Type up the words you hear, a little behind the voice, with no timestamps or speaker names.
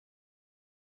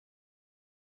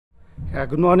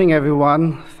Good morning,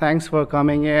 everyone. Thanks for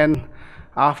coming in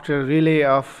after a relay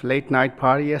of late night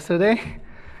party yesterday.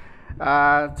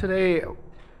 Today,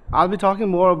 I'll be talking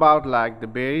more about like the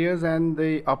barriers and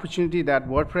the opportunity that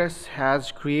WordPress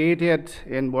has created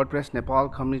in WordPress Nepal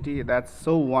community. That's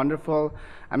so wonderful.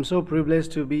 I'm so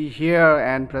privileged to be here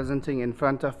and presenting in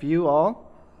front of you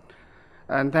all.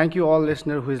 And thank you all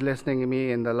listener who is listening to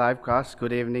me in the live cast.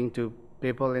 Good evening to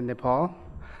people in Nepal.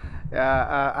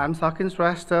 I'm Sakin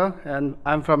Shrestha, and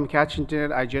I'm from Catch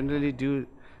Internet. I generally do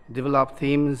develop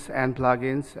themes and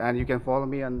plugins, and you can follow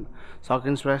me on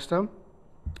Sakin Shrestha.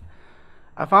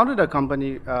 I founded a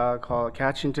company called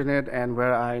Catch Internet, and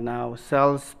where I now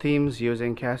sell themes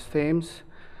using Catch themes.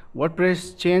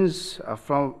 WordPress changed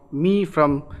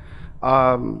from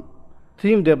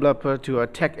theme developer to a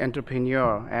tech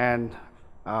entrepreneur, and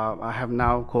I have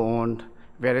now co-owned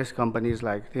various companies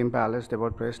like Theme Palace,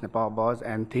 WordPress, Nepal Buzz,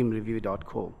 and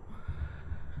ThemeReview.co.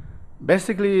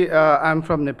 Basically, I'm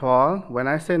from Nepal. When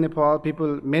I say Nepal,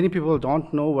 many people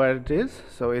don't know where it is.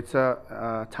 So it's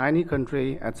a tiny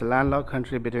country. It's a landlocked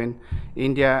country between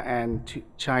India and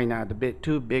China, the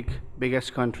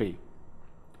biggest country.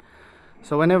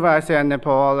 So whenever I say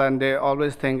Nepal, and they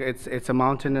always think it's a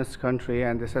mountainous country,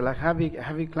 and they say like, have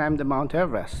you climbed the Mount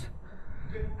Everest?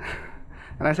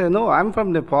 And I said, no, I'm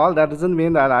from Nepal. That doesn't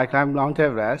mean that I climb Mount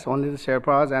Everest. Only the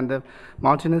Sherpas and the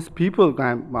mountainous people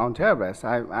climb Mount Everest.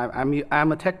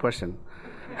 I'm a tech person.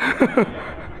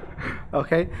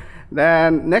 Okay.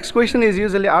 Then next question is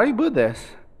usually, are you Buddhist?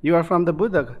 You are from the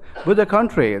Buddha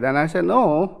country. Then I said,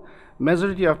 no.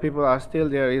 Majority of people are still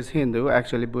there is Hindu.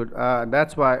 Actually,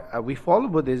 that's why we follow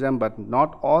Buddhism, but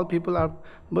not all people are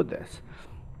Buddhists.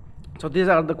 So these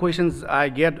are the questions I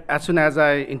get as soon as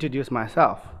I introduce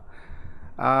myself.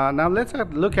 Now let's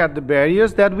look at the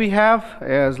barriers that we have.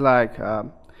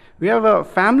 We have a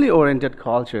family-oriented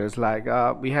culture. It's like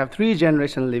we have 3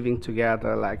 generations living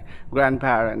together, like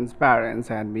grandparents, parents,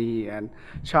 and me, and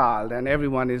child, and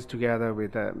everyone is together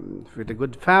with a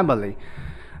good family.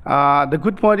 The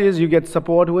good point is you get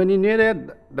support when you need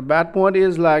it. The bad point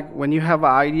is like when you have an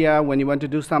idea, when you want to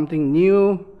do something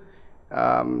new,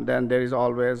 then there is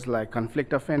always like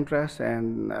conflict of interest,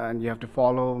 and you have to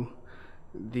follow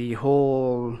the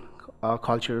whole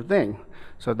culture thing.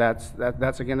 So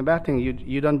that's again a bad thing.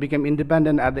 You don't become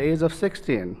independent at the age of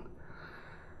 16.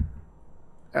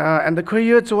 And the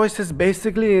career choices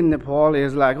basically in Nepal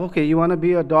is like, okay, you want to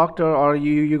be a doctor, or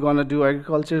you're going to do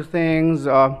agriculture things.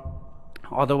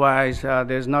 Otherwise,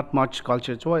 there's not much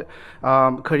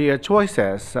career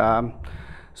choices.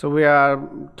 So we are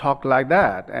taught like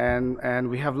that, and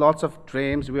we have lots of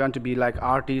dreams. We want to be like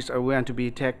artists, or we want to be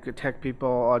tech people,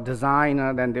 or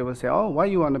designer. Then they will say, oh, why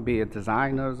you want to be a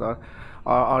designer,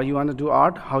 or you want to do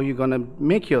art? How you going to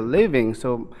make your living?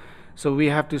 So we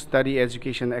have to study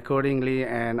education accordingly,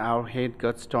 and our head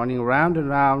gets turning round and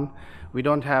round. We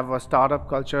don't have a startup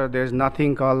culture. There's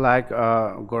nothing called like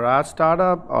a garage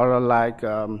startup, or like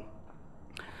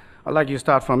you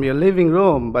start from your living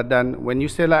room, but then when you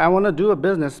say like, I want to do a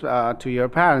business to your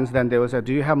parents, then they will say,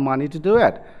 do you have money to do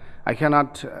it? I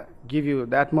cannot give you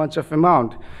that much of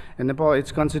amount. In Nepal,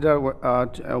 it's considered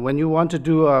when you want to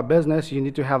do a business, you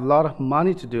need to have a lot of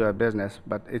money to do a business,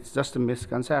 but it's just a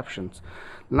misconception.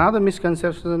 Now the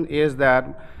misconception is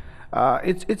that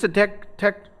it's a tech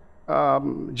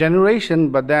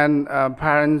generation, but then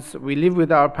parents, we live with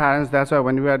our parents. That's why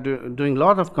when we are doing a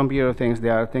lot of computer things, they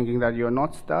are thinking that you're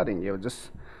not studying, you're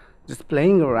just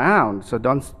playing around. So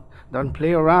don't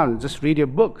play around, just read your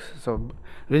books. So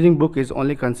reading book is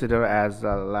only considered as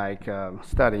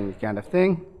studying kind of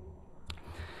thing.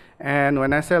 And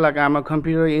when I say like I'm a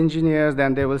computer engineer,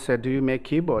 then they will say, do you make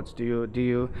keyboards? Do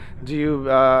you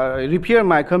repair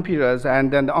my computers?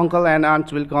 And then the uncle and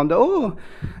aunt will come. Oh,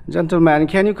 gentleman,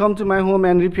 can you come to my home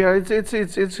and repair?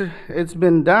 It's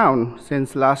been down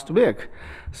since last week.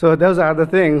 So those are the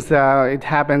things. It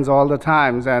happens all the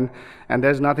times, and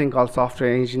there's nothing called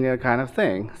software engineer kind of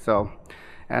thing. So.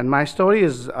 And my story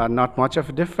is not much of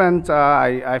a different.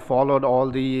 I followed all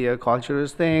the cultural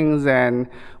things and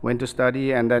went to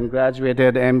study, and then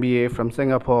graduated MBA from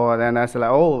Singapore. And then I said,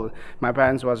 like, oh, my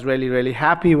parents was really, really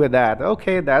happy with that.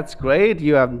 Okay, that's great.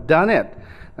 You have done it.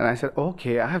 And I said,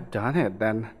 okay, I have done it.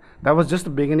 Then that was just the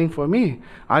beginning for me.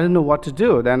 I didn't know what to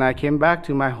do. Then I came back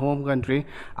to my home country.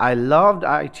 I loved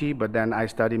IT, but then I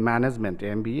studied management,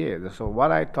 MBA. So what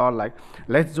I thought, like,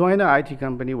 let's join an IT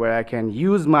company where I can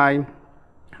use my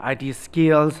IT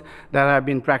skills that I've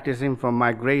been practicing from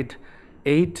my grade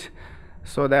 8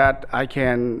 so that I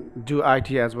can do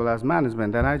IT as well as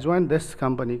management. Then I joined this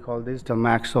company called Digital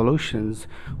Max Solutions,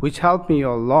 which helped me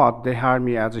a lot. They hired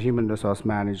me as a human resource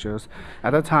manager.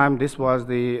 At the time, this was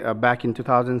the back in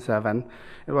 2007.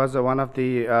 It was one of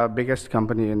the biggest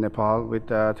company in Nepal with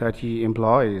 30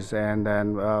 employees, and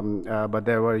then but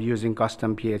they were using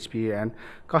custom PHP and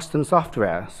custom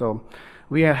software. So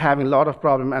we are having a lot of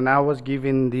problem, and I was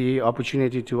given the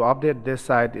opportunity to update this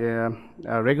site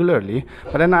regularly,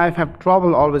 but then I have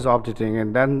trouble always updating,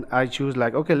 and then I choose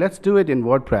like, okay, let's do it in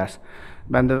WordPress.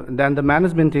 Then the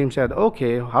management team said,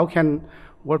 okay, how can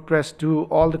WordPress do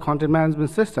all the content management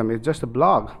system? It's just a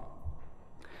blog.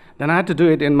 Then I had to do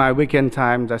it in my weekend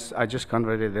time. I just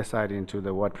converted this site into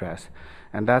the WordPress,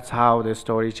 and that's how the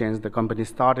story changed. The company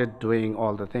started doing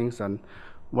all the things on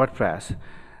WordPress.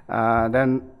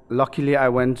 Then luckily I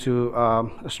went to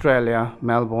Australia,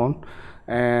 Melbourne,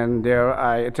 and there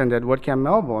I attended WordCamp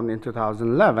Melbourne in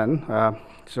 2011.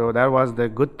 So that was the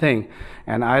good thing.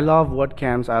 And I love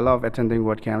WordCamps. I love attending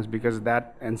WordCamps because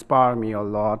that inspired me a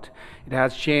lot. It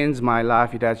has changed my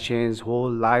life. It has changed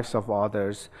whole lives of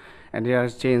others. And it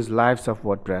has changed lives of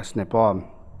WordPress Nepal.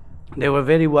 They were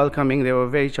very welcoming. They were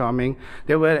very charming.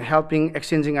 They were helping,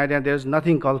 exchanging ideas. There's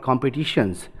nothing called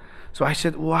competitions. So I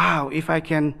said, wow, if I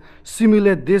can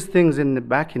simulate these things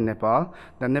back in Nepal,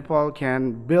 then Nepal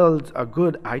can build a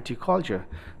good IT culture.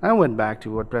 I went back to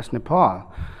WordPress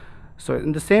Nepal. So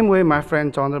in the same way, my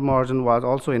friend Chandra Morgan was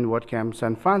also in WordCamp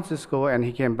San Francisco, and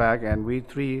he came back, and we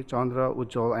three, Chandra,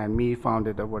 Ujjwal, and me,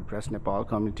 founded the WordPress Nepal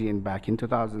community back in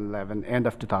 2011, end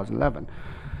of 2011.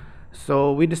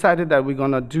 So we decided that we're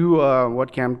gonna do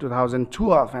WordCamp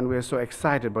 2012, and we're so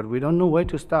excited, but we don't know where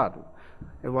to start.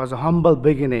 It was a humble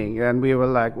beginning, and we were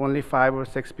like only 5 or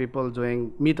 6 people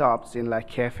doing meetups in like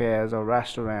cafes or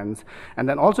restaurants, and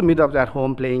then also meetups at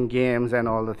home playing games and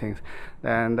all the things.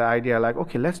 And the idea like,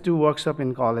 okay, let's do workshop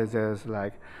in colleges,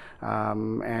 like,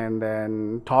 and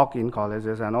then talk in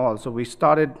colleges and all. So we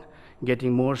started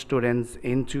getting more students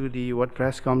into the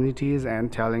WordPress communities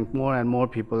and telling more and more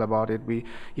people about it. We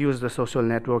used the social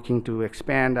networking to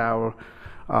expand our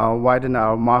widen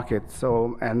our market.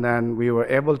 So, and then we were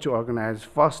able to organize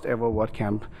first ever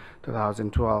WordCamp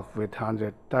 2012 with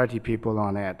 130 people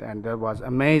on it, and that was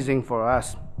amazing for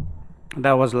us.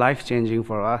 That was life-changing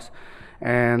for us,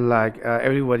 and like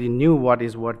everybody knew what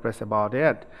is WordPress about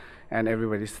it, and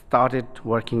everybody started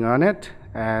working on it,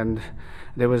 and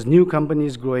there was new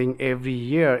companies growing every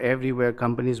year. Everywhere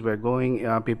companies were going,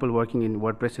 people working in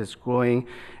WordPress is growing,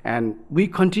 and we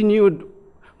continued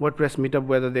WordPress meetup,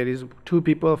 whether there is 2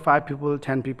 people, 5 people,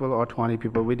 10 people, or 20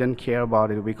 people. We didn't care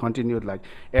about it. We continued like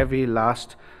every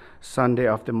last Sunday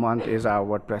of the month is our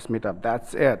WordPress meetup.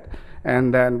 That's it.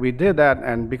 And then we did that,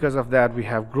 and because of that, we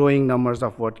have growing numbers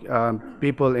of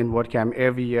people in WordCamp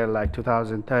every year, like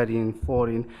 2013,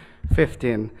 14,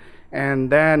 15. And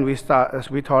then we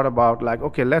thought about like,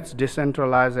 okay, let's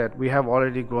decentralize it. We have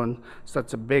already grown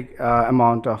such a big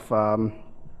amount of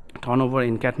turnover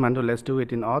in Kathmandu, let's do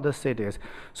it in other cities.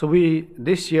 So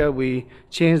this year we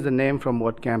changed the name from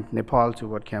WordCamp Nepal to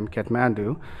WordCamp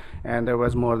Kathmandu, and there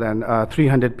was more than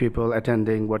 300 people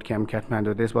attending WordCamp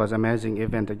Kathmandu. This was an amazing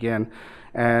event again,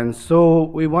 and so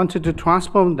we wanted to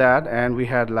transform that, and we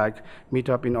had like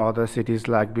meetup in other cities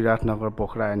like Biratnagar,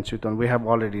 Pokhara, and Chutan. We have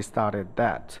already started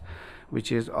that,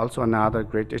 which is also another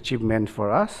great achievement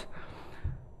for us.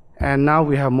 And now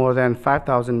we have more than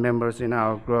 5,000 members in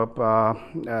our group,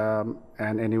 and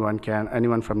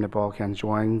anyone from Nepal can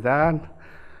join that.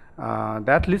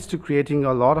 That leads to creating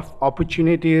a lot of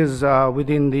opportunities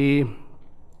within the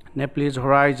Nepalese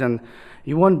horizon.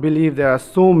 You won't believe there are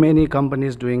so many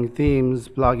companies doing themes,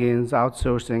 plugins,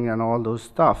 outsourcing, and all those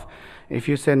stuff. If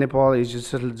you say Nepal is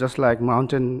just like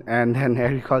mountain and then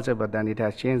agriculture, but then it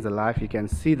has changed the life. You can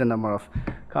see the number of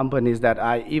companies that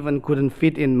I even couldn't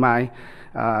fit in my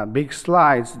big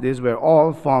slides. These were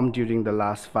all formed during the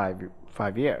last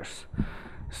five years.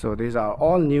 So these are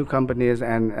all new companies,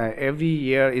 and every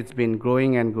year it's been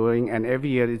growing and growing, and every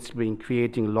year it's been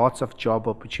creating lots of job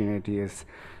opportunities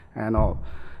and all.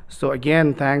 So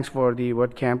again, thanks for the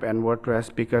WordCamp and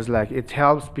WordPress, because like it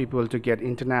helps people to get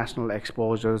international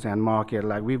exposures and market.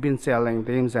 Like we've been selling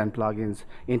themes and plugins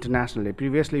internationally.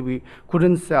 Previously, we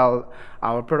couldn't sell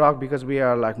our product because we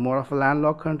are like more of a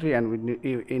landlocked country, and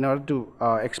in order to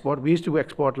export, we used to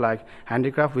export like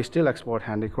handicraft. We still export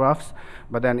handicrafts,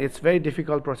 but then it's very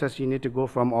difficult process. You need to go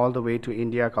from all the way to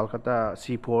India, Calcutta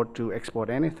seaport to export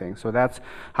anything. So that's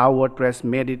how WordPress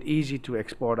made it easy to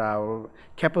export our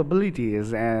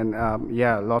capabilities and then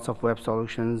yeah, lots of web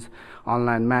solutions,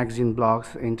 online magazine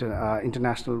blogs,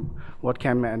 international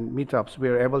WordCamp and Meetups. We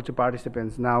were able to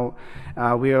participate. Now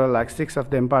we are like 6 of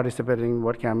them participating in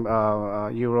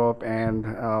WordCamp Europe, and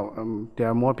there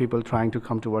are more people trying to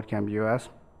come to WordCamp US.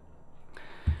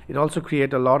 It also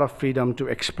creates a lot of freedom to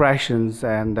expressions,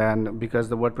 and then because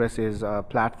the WordPress is a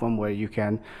platform where you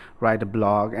can write a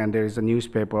blog, and there is a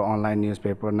newspaper, online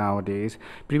newspaper nowadays.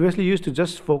 Previously used to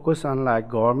just focus on like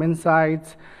government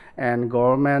sites and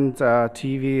government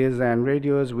TVs and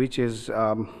radios, which is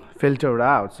filtered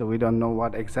out, so we don't know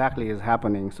what exactly is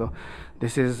happening. So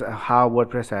this is how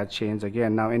WordPress has changed.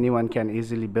 Again, now anyone can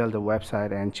easily build a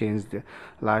website and change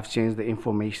the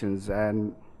informations,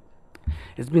 and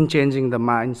it's been changing the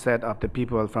mindset of the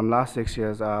people from last 6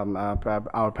 years.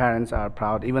 Our parents are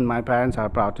proud, even my parents are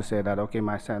proud to say that, okay,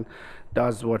 my son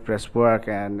does WordPress work,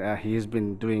 and he's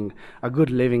been doing a good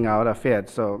living out of it.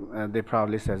 So they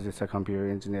proudly says it's a computer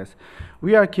engineers.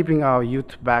 We are keeping our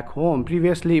youth back home.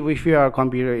 Previously, if you are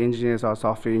computer engineers or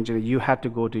software engineers, you had to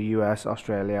go to US,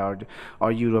 Australia,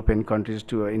 or European countries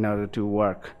in order to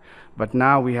work. But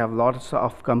now we have lots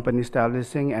of companies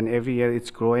establishing, and every year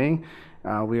it's growing.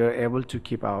 We are able to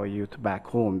keep our youth back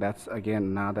home. That's again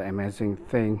another amazing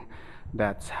thing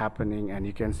that's happening, and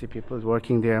you can see people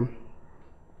working there.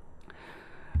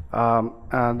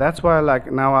 That's why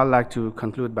now I like to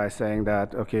conclude by saying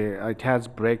that, okay, it has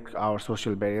break our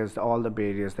social barriers, all the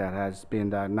barriers that has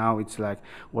been there. Now it's like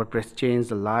WordPress changed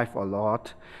the life a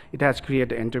lot. It has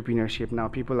created entrepreneurship. Now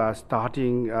people are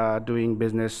starting doing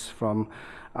business from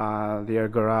their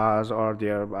garage or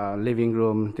their living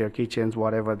room, their kitchens,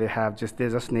 whatever they have. They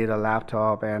just need a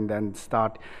laptop and then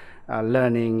start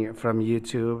learning from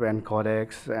YouTube and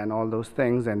Codex and all those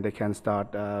things, and they can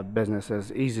start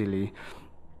businesses easily.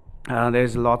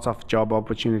 There's lots of job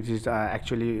opportunities.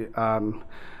 Actually,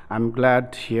 I'm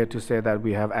glad here to say that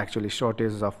we have actually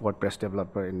shortages of WordPress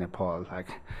developer in Nepal. Like,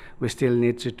 we still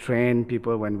need to train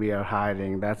people when we are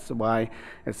hiring. That's why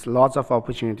it's lots of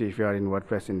opportunity if you are in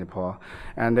WordPress in Nepal.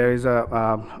 And there is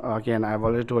again, I've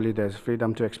already told you, there's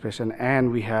freedom to expression,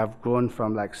 and we have grown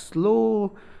from like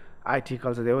slow IT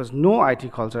culture. There was no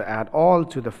IT culture at all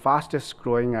to the fastest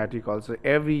growing IT culture.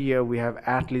 Every year we have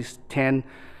at least 10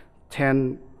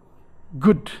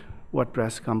 good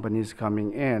WordPress companies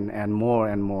coming in, and more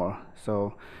and more.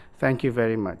 So thank you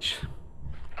very much.